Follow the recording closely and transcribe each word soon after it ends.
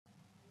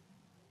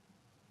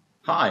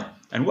Hi,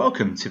 and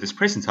welcome to this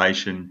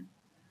presentation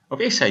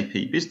of SAP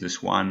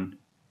Business One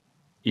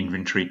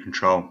Inventory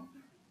Control.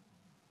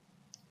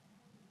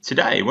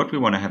 Today, what we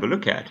want to have a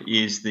look at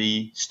is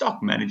the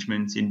stock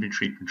management,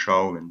 inventory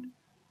control, and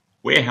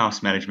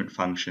warehouse management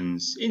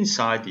functions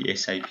inside the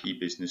SAP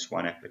Business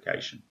One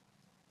application.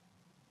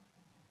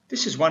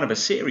 This is one of a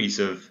series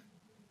of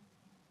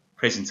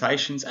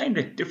presentations aimed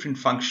at different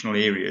functional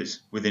areas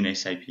within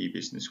SAP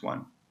Business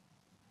One.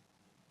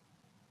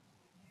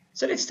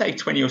 So let's take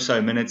 20 or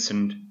so minutes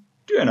and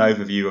do an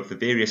overview of the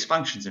various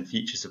functions and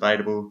features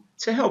available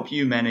to help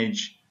you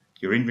manage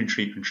your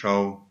inventory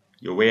control,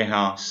 your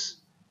warehouse,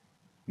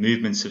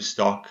 movements of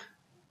stock,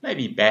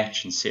 maybe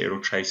batch and serial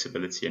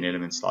traceability and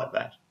elements like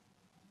that.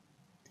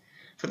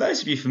 For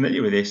those of you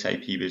familiar with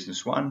SAP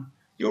Business One,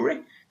 you'll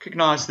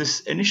recognize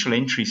this initial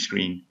entry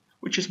screen,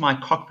 which is my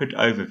Cockpit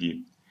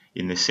Overview.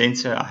 In the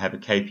center, I have a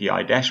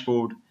KPI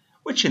dashboard,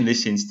 which in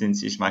this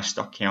instance is my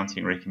stock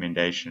counting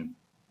recommendation.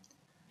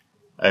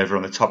 Over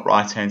on the top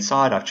right-hand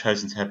side, I've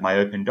chosen to have my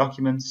open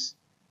documents.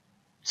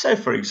 So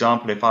for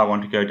example, if I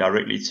want to go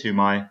directly to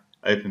my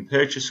open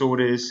purchase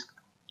orders,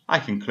 I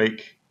can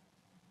click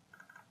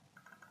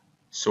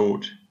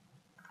Sort,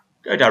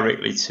 go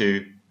directly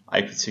to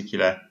a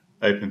particular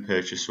open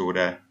purchase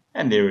order,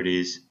 and there it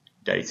is,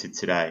 dated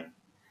today.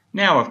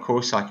 Now, of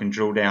course, I can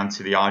drill down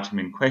to the item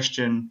in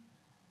question.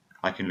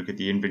 I can look at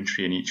the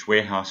inventory in each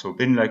warehouse or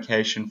bin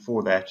location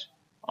for that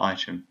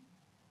item.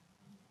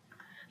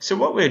 So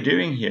what we're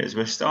doing here is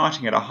we're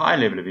starting at a high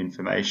level of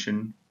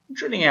information,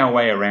 drilling our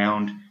way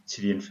around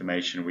to the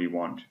information we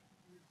want.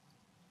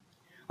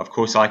 Of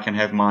course, I can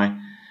have my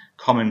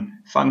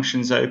common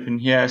functions open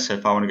here. So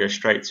if I want to go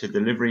straight to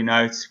delivery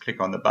notes, click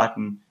on the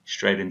button,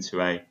 straight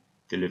into a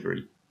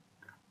delivery.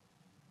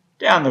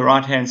 Down the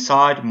right-hand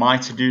side, my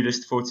to-do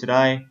list for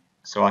today.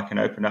 So I can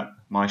open up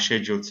my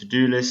scheduled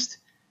to-do list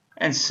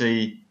and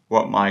see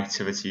what my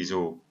activities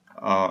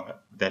are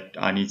that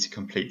I need to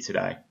complete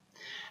today.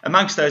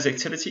 Amongst those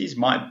activities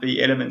might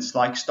be elements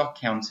like stock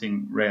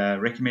counting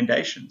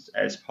recommendations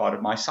as part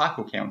of my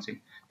cycle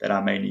counting that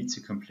I may need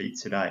to complete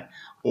today,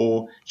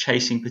 or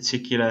chasing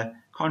particular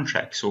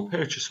contracts or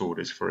purchase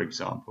orders, for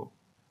example.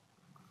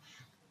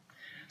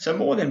 So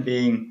more than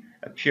being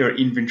a pure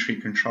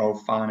inventory control,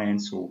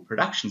 finance or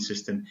production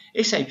system,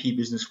 SAP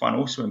Business One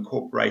also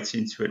incorporates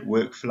into it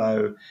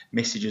workflow,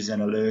 messages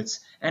and alerts,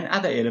 and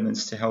other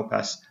elements to help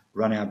us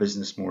run our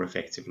business more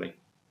effectively.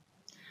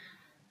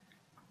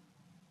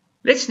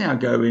 Let's now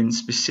go in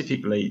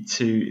specifically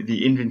to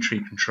the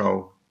inventory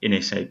control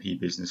in SAP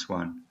Business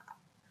One.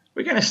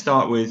 We're going to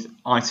start with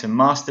item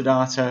master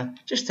data,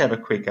 just to have a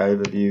quick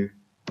overview.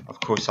 Of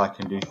course, I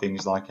can do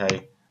things like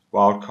a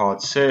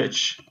wildcard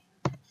search.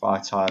 If I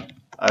type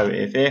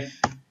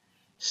OFF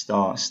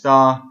 ***,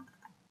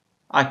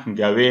 I can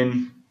go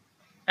in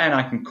and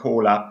I can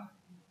call up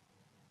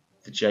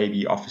the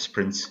JB Office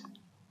Print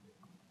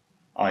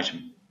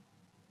item.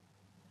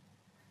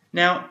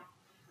 Now,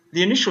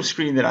 the initial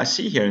screen that I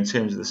see here in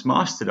terms of this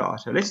master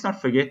data, let's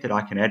not forget that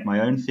I can add my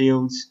own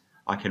fields.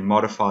 I can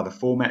modify the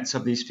formats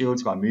of these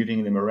fields by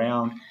moving them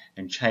around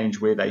and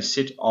change where they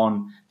sit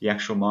on the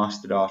actual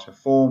master data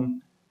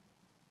form,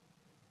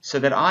 so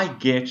that I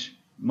get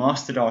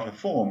master data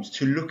forms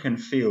to look and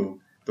feel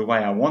the way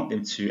I want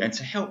them to, and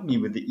to help me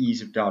with the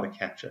ease of data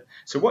capture.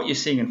 So what you're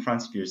seeing in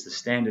front of you is the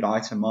standard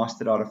item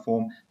master data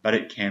form, but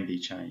it can be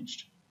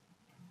changed.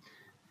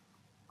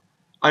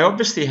 I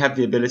obviously have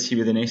the ability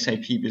within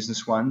SAP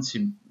Business One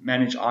to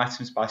manage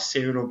items by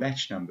serial or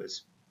batch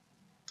numbers.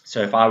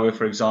 So if I were,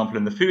 for example,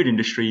 in the food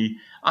industry,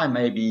 I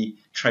may be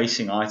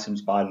tracing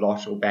items by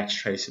lot or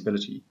batch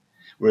traceability.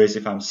 Whereas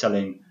if I'm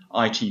selling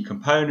IT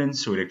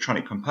components or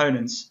electronic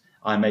components,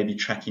 I may be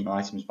tracking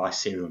items by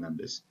serial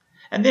numbers.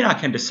 And then I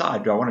can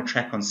decide, do I want to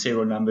track on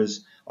serial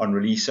numbers on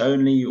release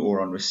only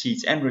or on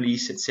receipts and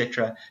release,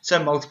 etc.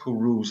 So multiple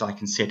rules I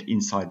can set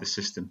inside the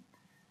system.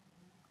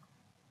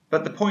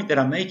 But the point that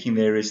I'm making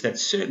there is that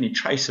certainly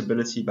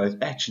traceability, both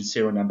batch and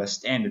serial number,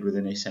 standard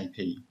within SAP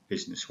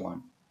Business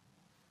One.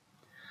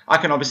 I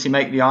can obviously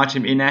make the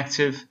item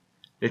inactive,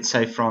 let's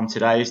say from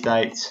today's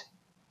date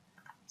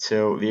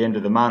till the end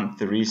of the month,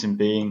 the reason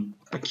being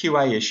a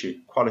QA issue,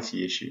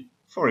 quality issue,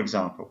 for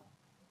example.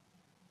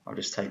 I'll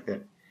just take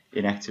that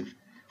inactive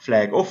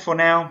flag off for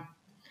now.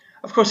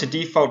 Of course, a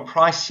default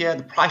price here,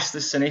 the price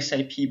list in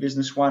SAP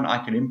Business One,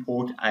 I can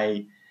import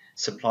a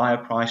supplier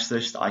price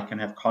list, I can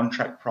have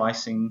contract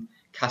pricing,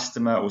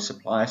 customer or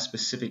supplier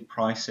specific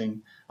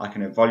pricing, I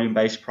can have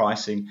volume-based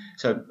pricing,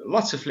 so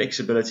lots of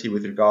flexibility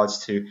with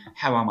regards to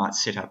how I might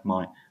set up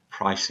my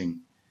pricing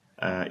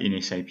in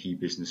SAP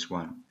Business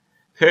One.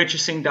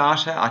 Purchasing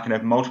data, I can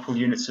have multiple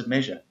units of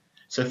measure.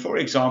 So for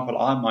example,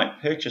 I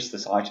might purchase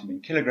this item in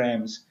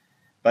kilograms,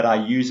 but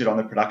I use it on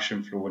the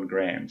production floor in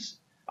grams.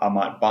 I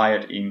might buy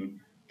it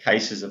in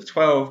cases of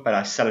 12, but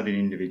I sell it in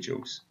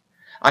individuals.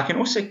 I can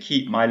also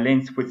keep my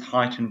length, width,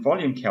 height and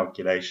volume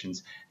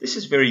calculations. This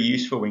is very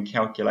useful when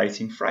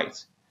calculating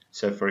freight.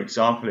 So for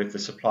example, if the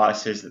supplier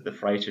says that the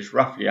freight is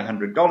roughly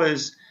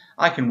 $100,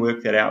 I can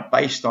work that out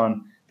based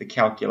on the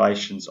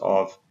calculations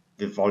of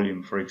the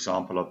volume, for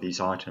example, of these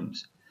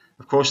items.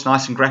 Of course,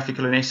 nice and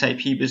graphical in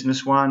SAP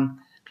Business One.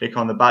 Click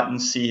on the button,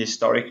 see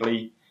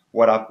historically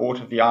what I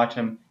bought of the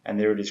item, and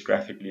there it is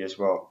graphically as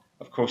well.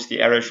 Of course,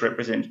 the arrows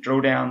represent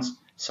drill downs,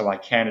 so I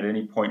can at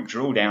any point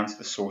drill down to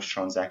the source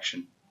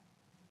transaction.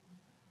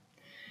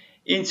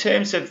 In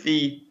terms of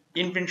the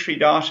inventory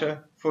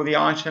data for the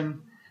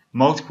item,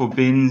 multiple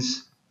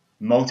bins,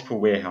 multiple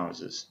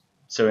warehouses.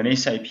 So in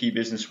SAP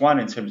Business One,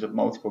 in terms of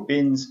multiple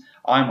bins,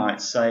 I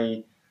might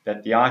say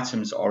that the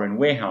items are in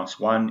warehouse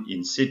 1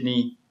 in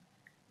Sydney,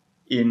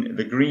 in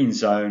the green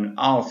zone,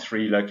 aisle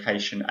 3,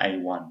 location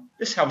A1.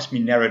 This helps me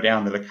narrow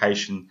down the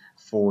location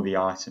for the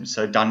items,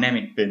 so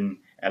dynamic bin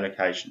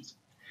allocations.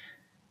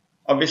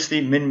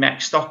 Obviously,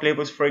 min-max stock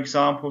levels, for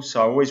example,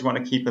 so I always want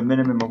to keep a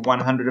minimum of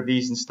 100 of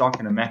these in stock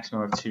and a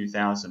maximum of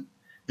 2,000.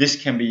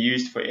 This can be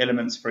used for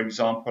elements, for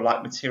example,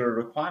 like material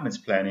requirements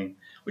planning,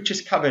 which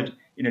is covered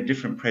in a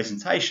different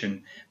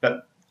presentation,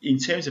 but in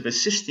terms of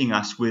assisting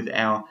us with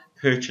our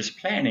purchase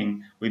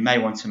planning, we may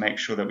want to make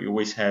sure that we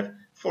always have,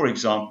 for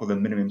example, the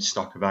minimum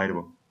stock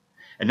available.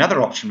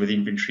 Another option with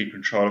inventory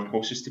control, of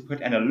course, is to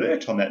put an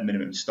alert on that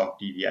minimum stock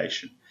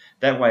deviation.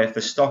 That way, if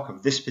the stock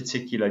of this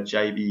particular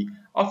JB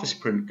office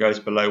print goes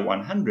below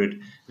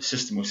 100, the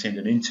system will send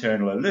an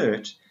internal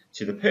alert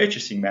to the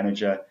purchasing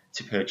manager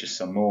to purchase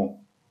some more.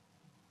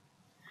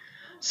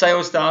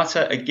 Sales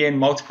data, again,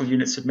 multiple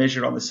units of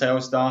measure on the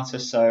sales data.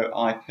 So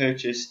I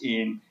purchase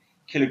in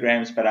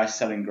kilograms, but I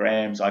sell in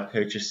grams. I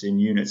purchase in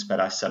units,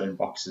 but I sell in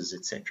boxes,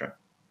 etc.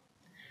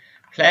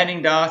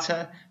 Planning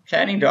data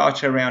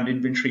around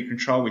inventory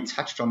control. We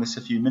touched on this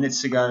a few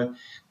minutes ago,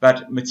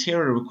 but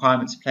material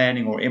requirements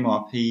planning, or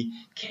MRP,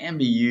 can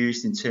be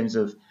used in terms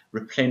of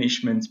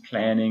replenishment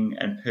planning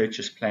and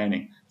purchase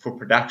planning for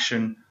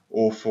production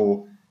or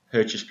for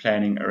purchase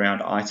planning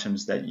around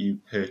items that you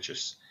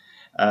purchase.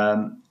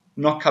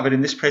 Not covered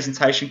in this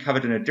presentation,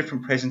 covered in a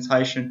different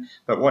presentation,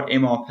 but what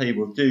MRP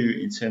will do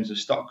in terms of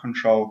stock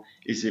control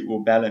is it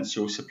will balance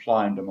your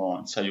supply and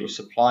demand. So your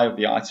supply of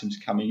the items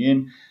coming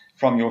in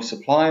from your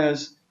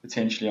suppliers,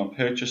 potentially on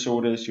purchase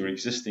orders, your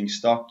existing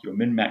stock, your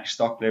min-max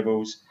stock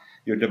levels,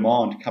 your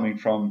demand coming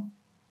from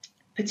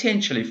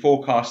potentially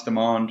forecast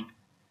demand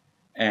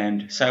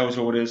and sales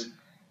orders.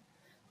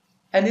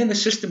 And then the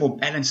system will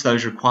balance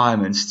those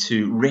requirements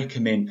to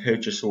recommend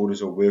purchase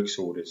orders or works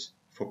orders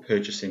for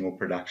purchasing or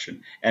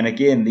production. And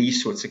again,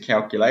 these sorts of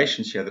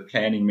calculations here, the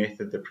planning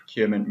method, the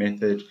procurement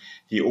method,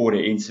 the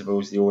order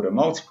intervals, the order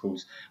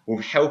multiples,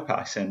 will help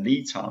us and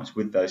lead times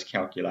with those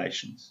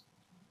calculations.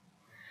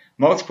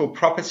 Multiple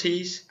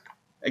properties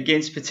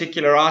against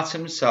particular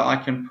items, so I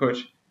can put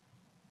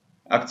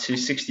up to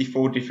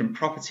 64 different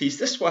properties.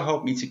 This will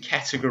help me to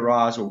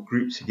categorize or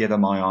group together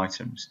my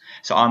items.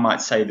 So I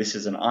might say this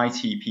is an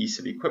IT piece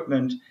of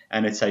equipment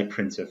and it's a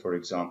printer, for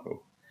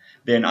example.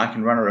 Then I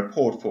can run a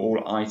report for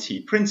all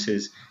IT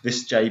printers.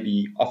 This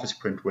JB office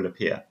print will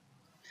appear.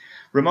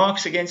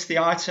 Remarks against the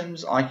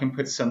items, I can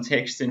put some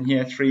text in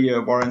here,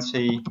 3-year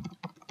warranty,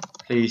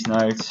 please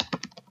note,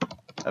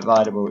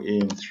 available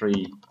in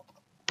 3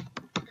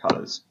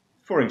 colors,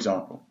 for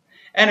example.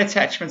 And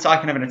attachments, I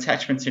can have an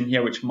attachment in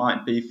here which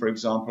might be, for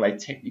example, a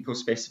technical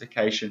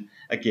specification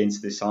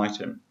against this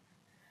item.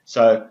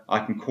 So I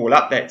can call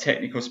up that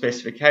technical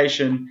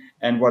specification,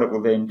 and what it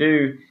will then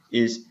do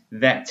is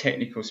that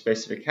technical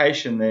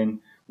specification then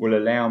will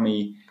allow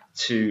me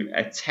to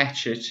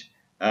attach it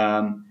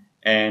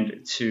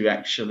and to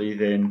actually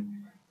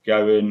then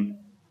go in,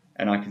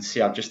 and I can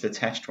see I've just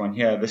attached one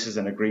here. This is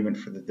an agreement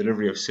for the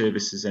delivery of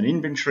services and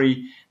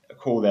inventory. I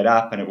call that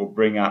up and it will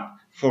bring up,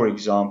 for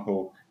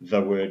example,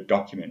 the Word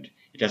document.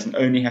 It doesn't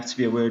only have to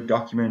be a Word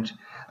document.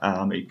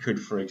 It could,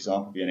 for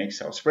example, be an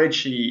Excel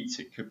spreadsheet.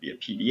 It could be a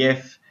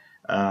PDF,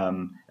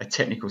 a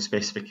technical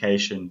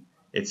specification,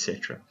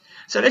 etc.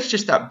 So let's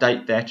just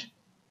update that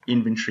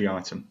inventory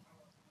item.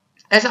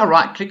 As I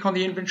right-click on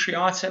the inventory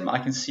item, I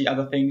can see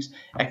other things,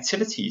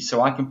 activities.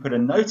 So I can put a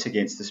note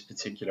against this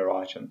particular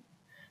item.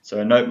 So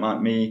a note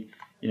might be,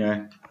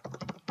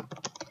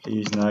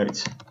 please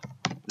note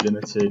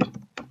limited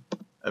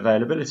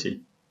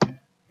availability.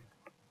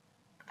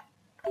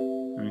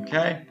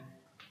 Okay,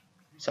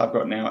 so I've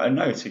got now a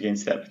note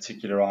against that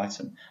particular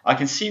item. I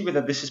can see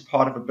whether this is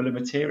part of a bill of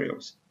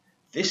materials.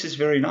 This is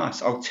very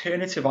nice.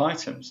 Alternative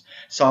items.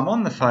 So I'm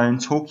on the phone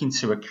talking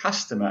to a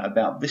customer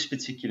about this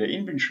particular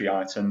inventory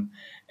item,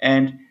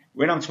 and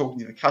when I'm talking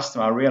to the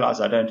customer, I realize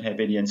I don't have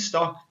any in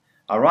stock.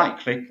 I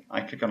right-click,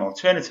 I click on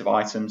alternative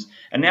items,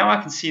 and now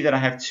I can see that I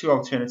have 2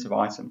 alternative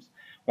items.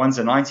 One's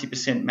a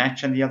 90%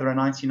 match and the other a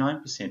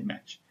 99%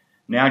 match.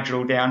 Now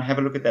drill down, have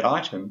a look at that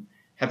item,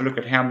 have a look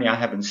at how many I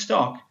have in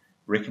stock,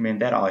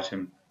 recommend that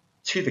item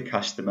to the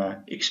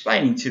customer,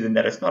 explaining to them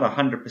that it's not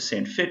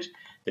 100% fit,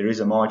 there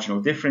is a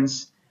marginal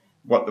difference,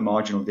 what the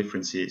marginal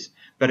difference is.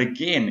 But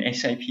again,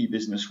 SAP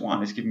Business One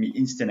has given me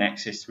instant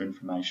access to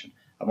information.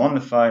 I'm on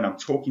the phone, I'm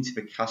talking to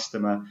the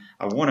customer,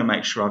 I want to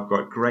make sure I've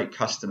got great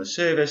customer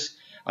service,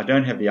 I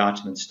don't have the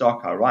item in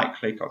stock, I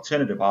right-click,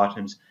 alternative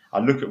items, I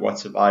look at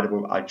what's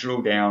available, I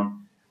drill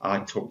down, I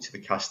talk to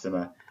the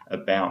customer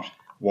about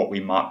what we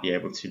might be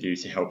able to do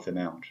to help them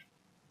out.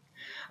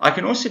 I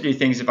can also do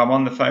things if I'm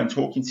on the phone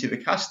talking to the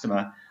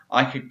customer.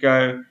 I could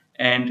go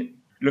and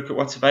look at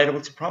what's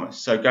available to promise.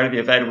 So go to the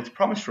available to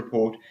promise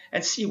report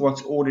and see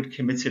what's ordered,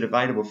 committed,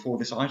 available for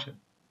this item.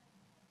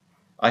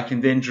 I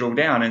can then drill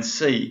down and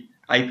see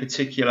a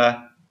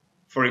particular,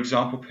 for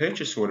example,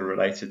 purchase order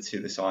related to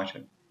this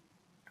item.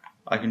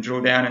 I can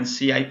drill down and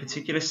see a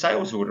particular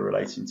sales order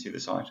relating to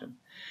this item.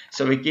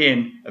 So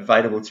again,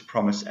 available to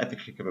promise at the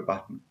click of a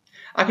button.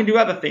 I can do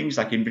other things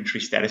like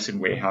inventory status and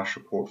warehouse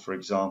report, for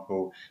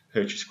example,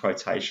 purchase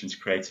quotations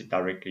created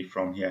directly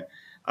from here,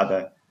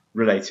 other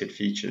related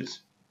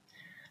features.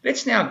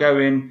 Let's now go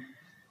in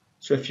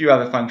to a few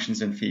other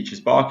functions and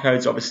features.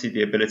 Barcodes, obviously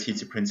the ability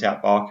to print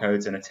out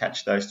barcodes and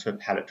attach those to a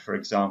pallet, for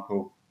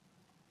example,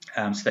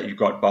 so that you've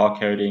got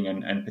barcoding,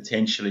 and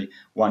potentially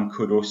one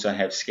could also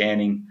have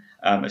scanning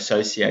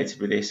associated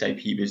with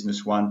SAP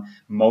Business One.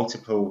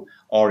 Multiple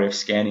RF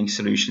scanning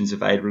solutions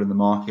available in the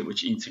market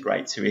which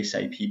integrate to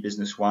SAP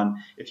Business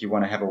One if you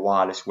want to have a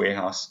wireless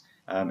warehouse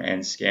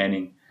and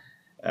scanning.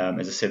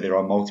 As I said, there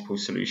are multiple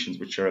solutions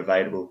which are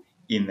available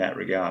in that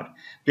regard.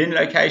 Bin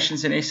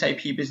locations in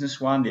SAP Business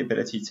One, the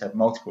ability to have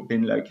multiple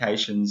bin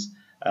locations.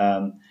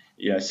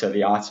 So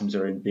the items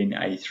are in bin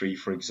A3,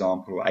 for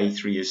example.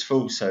 A3 is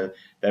full, so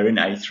they're in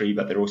A3,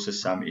 but there are also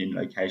some in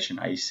location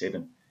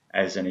A7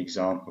 as an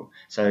example.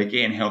 So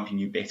again, helping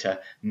you better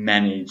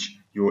manage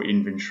your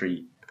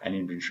inventory and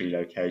inventory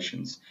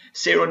locations.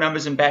 Serial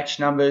numbers and batch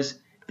numbers,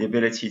 the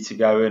ability to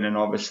go in and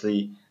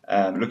obviously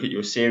look at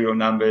your serial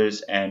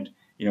numbers and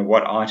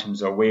what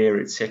items are where,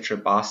 etc.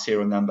 by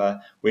serial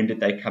number. When did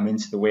they come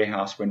into the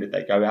warehouse? When did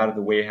they go out of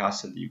the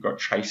warehouse? So that you've got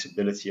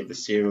traceability of the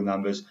serial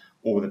numbers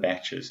or the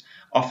batches.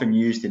 Often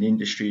used in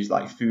industries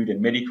like food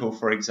and medical,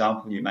 for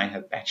example, you may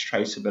have batch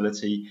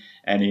traceability,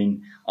 and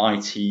in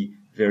IT,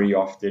 very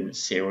often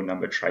serial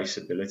number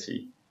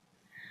traceability.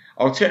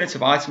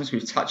 Alternative items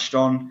we've touched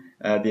on,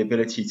 the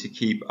ability to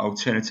keep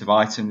alternative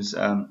items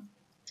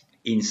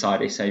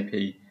inside SAP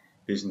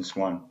Business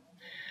One.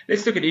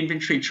 Let's look at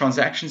inventory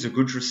transactions, a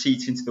goods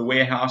receipt into the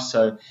warehouse.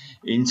 So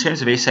in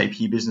terms of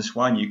SAP Business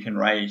One, you can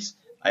raise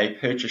a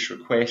purchase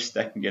request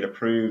that can get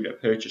approved, a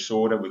purchase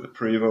order with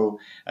approval,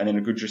 and then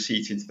a goods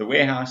receipt into the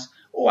warehouse,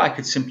 or I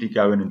could simply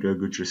go in and do a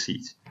goods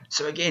receipt.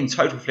 So again,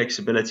 total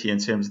flexibility in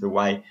terms of the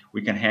way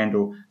we can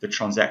handle the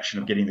transaction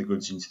of getting the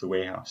goods into the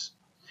warehouse.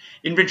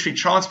 Inventory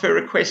transfer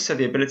requests, so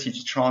the ability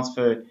to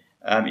transfer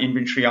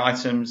inventory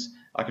items.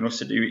 I can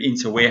also do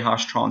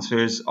inter-warehouse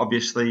transfers,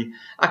 obviously.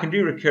 I can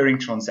do recurring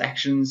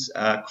transactions,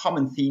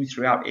 common theme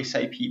throughout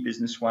SAP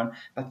Business One,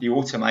 but the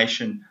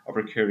automation of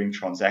recurring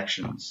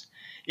transactions.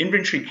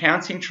 Inventory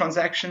counting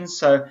transactions,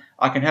 so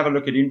I can have a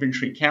look at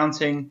inventory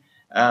counting.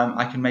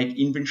 I can make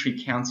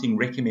inventory counting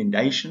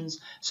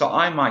recommendations. So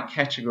I might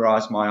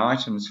categorize my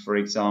items, for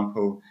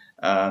example,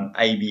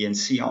 A, B, and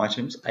C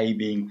items. A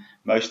being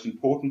most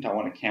important, I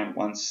want to count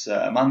once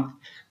a month.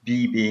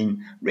 B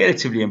being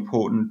relatively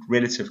important,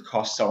 relative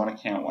costs, I want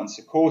to count once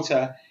a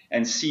quarter.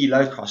 And C,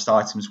 low cost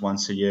items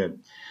once a year.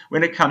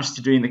 When it comes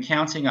to doing the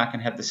counting, I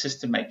can have the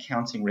system make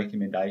counting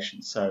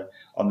recommendations. So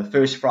on the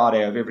first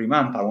Friday of every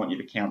month, I want you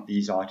to count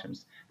these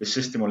items. The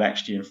system will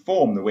actually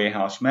inform the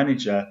warehouse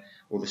manager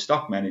or the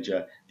stock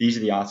manager, these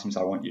are the items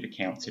I want you to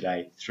count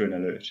today through an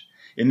alert.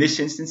 In this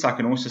instance, I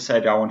can also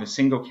say, do I want a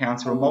single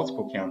counter or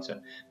multiple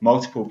counter?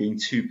 Multiple being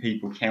two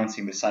people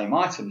counting the same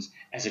items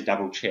as a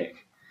double check.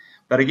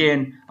 But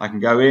again, I can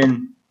go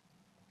in,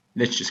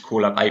 let's just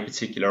call up a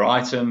particular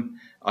item.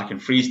 I can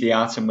freeze the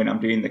item when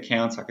I'm doing the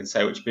count. I can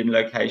say which bin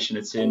location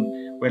it's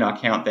in. When I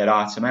count that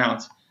item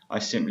out, I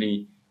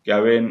simply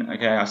go in,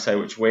 okay, I say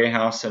which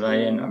warehouse are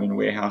they in. I'm in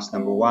warehouse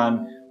number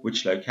 1,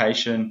 which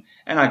location,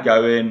 and I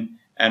go in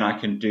and I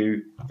can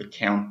do the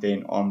count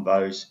then on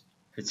those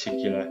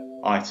particular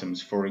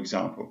items, for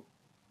example.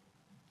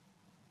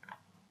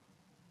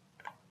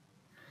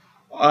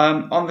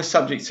 On the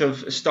subject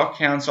of stock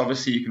counts,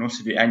 obviously you can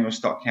also do annual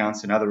stock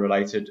counts and other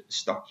related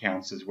stock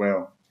counts as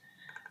well.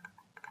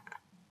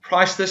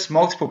 Price list,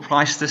 multiple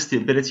price lists, the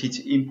ability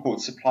to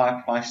import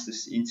supplier price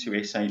lists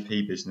into SAP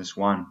Business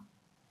One.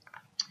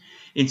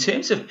 In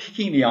terms of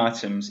picking the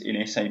items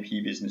in SAP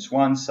Business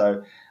One,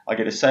 so I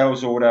get a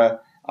sales order,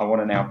 I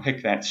want to now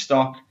pick that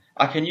stock,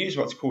 I can use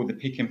what's called the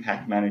Pick and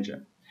Pack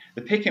Manager.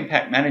 The Pick and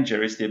Pack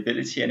Manager is the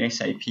ability in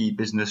SAP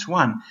Business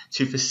One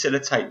to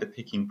facilitate the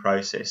picking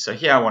process. So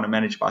here I want to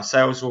manage by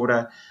sales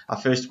order.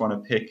 I first want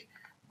to pick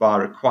by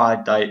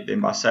required date, then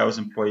by sales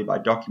employee, by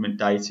document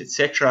date,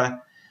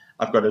 etc.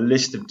 I've got a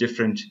list of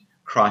different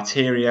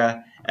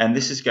criteria, and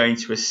this is going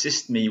to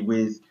assist me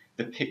with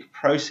the pick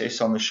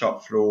process on the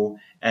shop floor,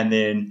 and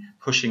then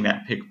pushing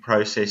that pick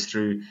process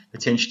through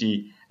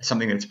potentially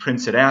something that's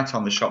printed out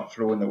on the shop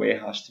floor in the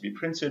warehouse to be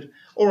printed,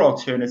 or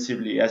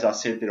alternatively, as I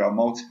said, there are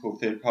multiple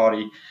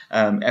third-party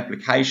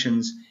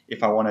applications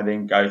if I want to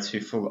then go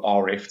to full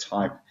RF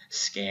type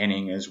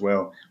scanning as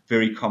well,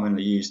 very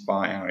commonly used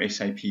by our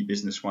SAP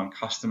Business One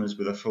customers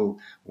with a full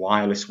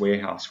wireless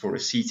warehouse for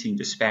receipting,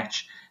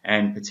 dispatch,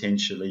 and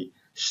potentially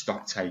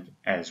stock take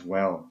as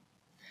well.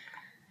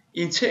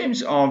 In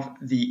terms of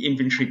the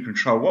inventory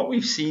control, what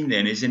we've seen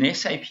then is in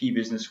SAP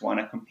Business One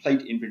a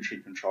complete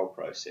inventory control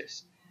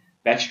process.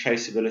 Batch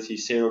traceability,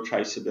 serial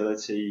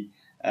traceability,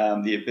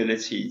 the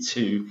ability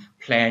to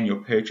plan your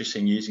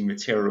purchasing using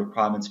material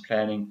requirements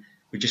planning.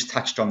 We just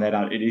touched on that.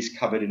 It is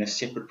covered in a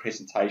separate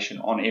presentation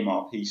on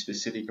MRP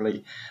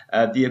specifically.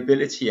 The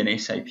ability in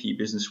SAP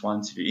Business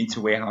One to do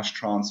inter-warehouse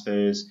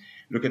transfers,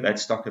 look at that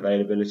stock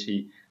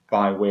availability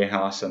by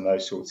warehouse and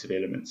those sorts of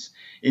elements.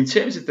 In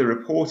terms of the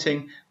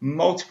reporting,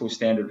 multiple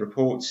standard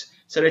reports.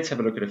 So let's have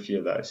a look at a few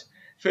of those.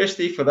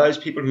 Firstly, for those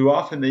people who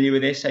are familiar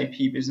with SAP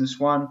Business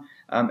One,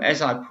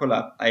 as I pull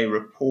up a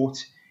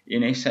report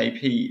in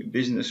SAP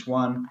Business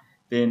One,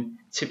 then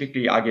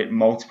typically I get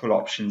multiple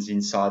options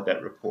inside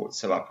that report.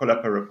 So I pull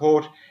up a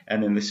report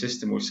and then the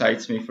system will say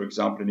to me, for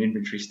example, an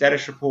inventory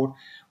status report,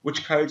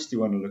 which codes do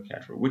you want to look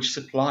at, or which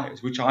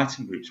suppliers, which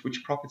item groups,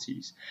 which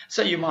properties.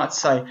 So you might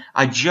say,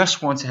 I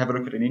just want to have a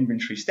look at an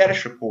inventory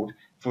status report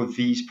for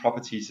these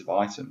properties of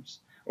items,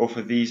 or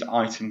for these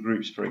item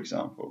groups, for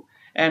example.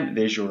 And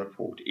there's your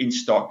report, in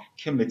stock,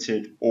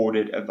 committed,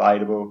 ordered,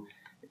 available,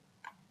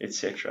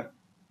 etc.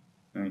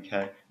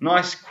 Okay,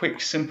 nice, quick,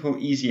 simple,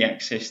 easy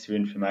access to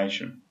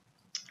information.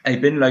 A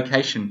bin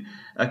location,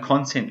 a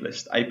content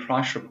list, a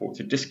price report,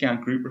 a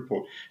discount group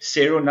report,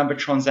 serial number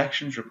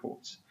transactions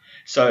reports.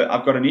 So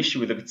I've got an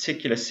issue with a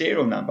particular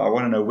serial number. I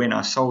want to know when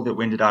I sold it,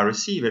 when did I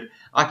receive it.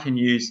 I can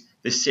use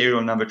the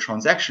serial number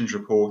transactions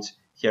report.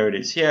 Here it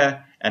is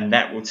here, and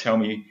that will tell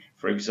me,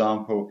 for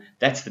example,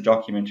 that's the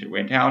document it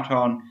went out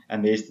on,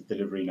 and there's the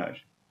delivery note.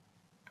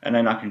 And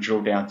then I can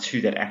drill down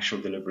to that actual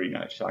delivery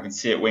note. So I can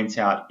see it went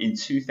out in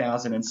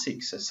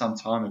 2006, so some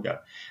time ago.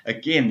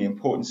 Again, the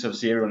importance of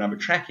serial number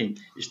tracking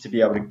is to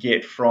be able to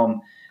get from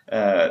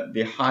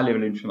the high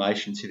level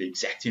information to the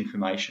exact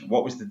information.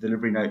 What was the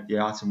delivery note the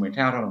item went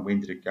out on, and when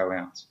did it go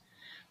out?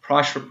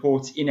 Price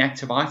reports,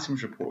 inactive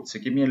items reports. So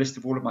give me a list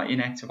of all of my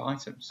inactive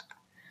items.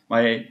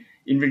 My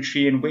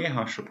inventory and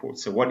warehouse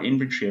reports. So what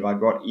inventory have I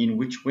got in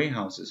which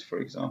warehouses, for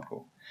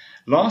example?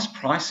 Last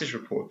prices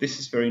report. This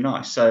is very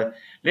nice. So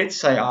let's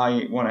say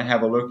I want to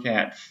have a look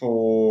at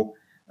for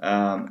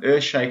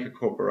Earthshaker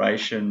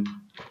Corporation,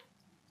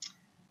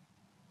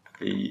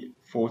 the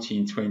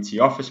 1420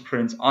 office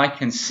print. I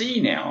can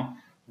see now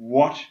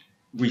what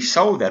we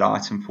sold that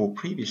item for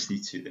previously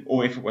to them,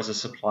 or if it was a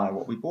supplier,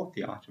 what we bought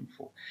the item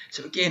for.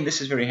 So again,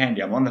 this is very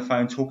handy. I'm on the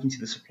phone talking to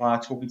the supplier,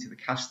 talking to the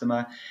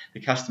customer. The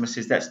customer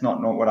says, that's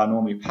not what I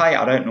normally pay.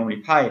 I don't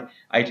normally pay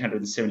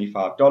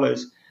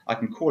 $875. I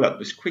can call up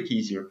this quick,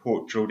 easy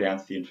report, drill down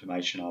to the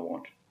information I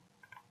want.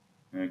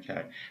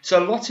 Okay,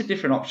 so lots of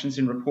different options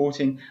in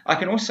reporting. I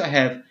can also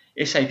have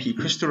SAP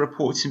Crystal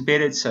reports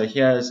embedded. So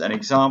here's an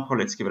example.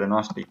 Let's give it a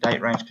nice big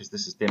date range because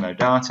this is demo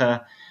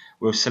data.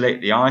 We'll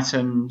select the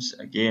items.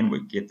 Again,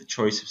 we get the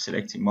choice of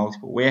selecting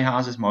multiple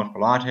warehouses,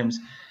 multiple items,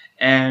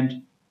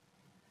 and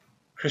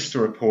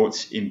Crystal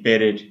reports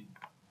embedded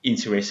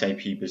into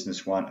SAP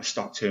Business One, a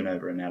stock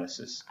turnover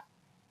analysis.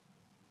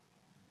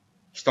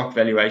 Stock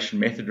valuation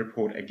method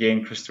report,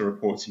 again, Crystal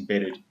reports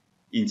embedded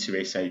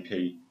into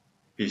SAP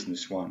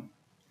Business One.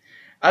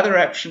 Other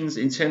options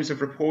in terms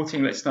of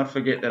reporting, let's not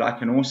forget that I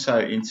can also,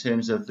 in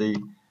terms of the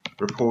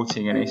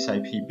reporting in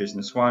SAP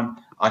Business One,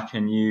 I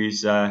can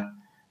use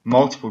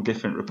multiple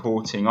different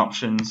reporting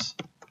options.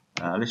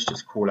 Let's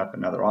just call up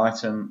another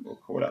item. We'll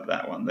call up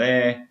that one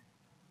there.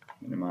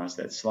 Minimize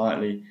that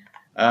slightly.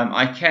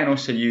 I can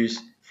also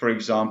use, for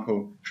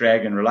example,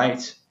 drag and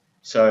relate.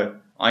 So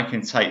I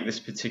can take this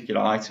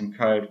particular item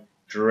code,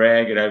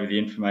 drag it over the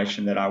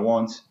information that I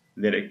want,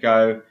 let it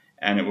go,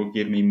 and it will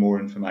give me more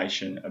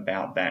information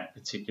about that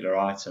particular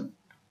item.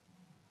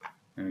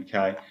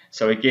 Okay,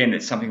 so again,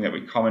 it's something that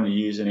we commonly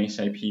use in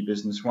SAP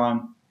Business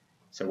One.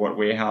 So what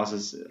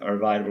warehouses are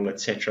available,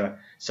 etc.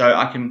 So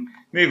I can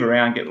move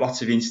around, get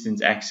lots of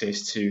instant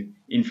access to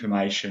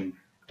information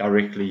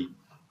directly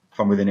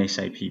from within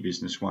SAP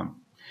Business One.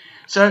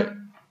 So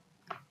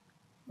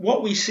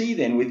what we see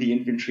then with the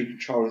inventory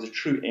control is a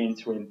true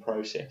end-to-end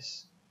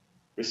process.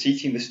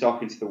 Receipting the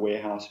stock into the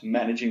warehouse,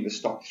 managing the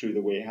stock through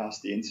the warehouse,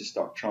 the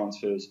inter-stock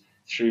transfers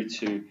through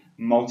to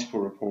multiple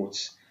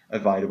reports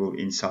available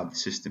inside the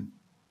system.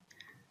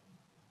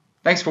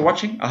 Thanks for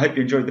watching. I hope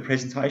you enjoyed the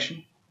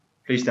presentation.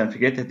 Please don't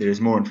forget that there is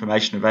more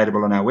information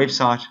available on our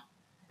website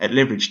at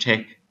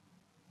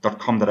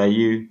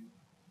leveragetech.com.au.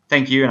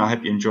 Thank you, and I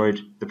hope you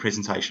enjoyed the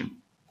presentation.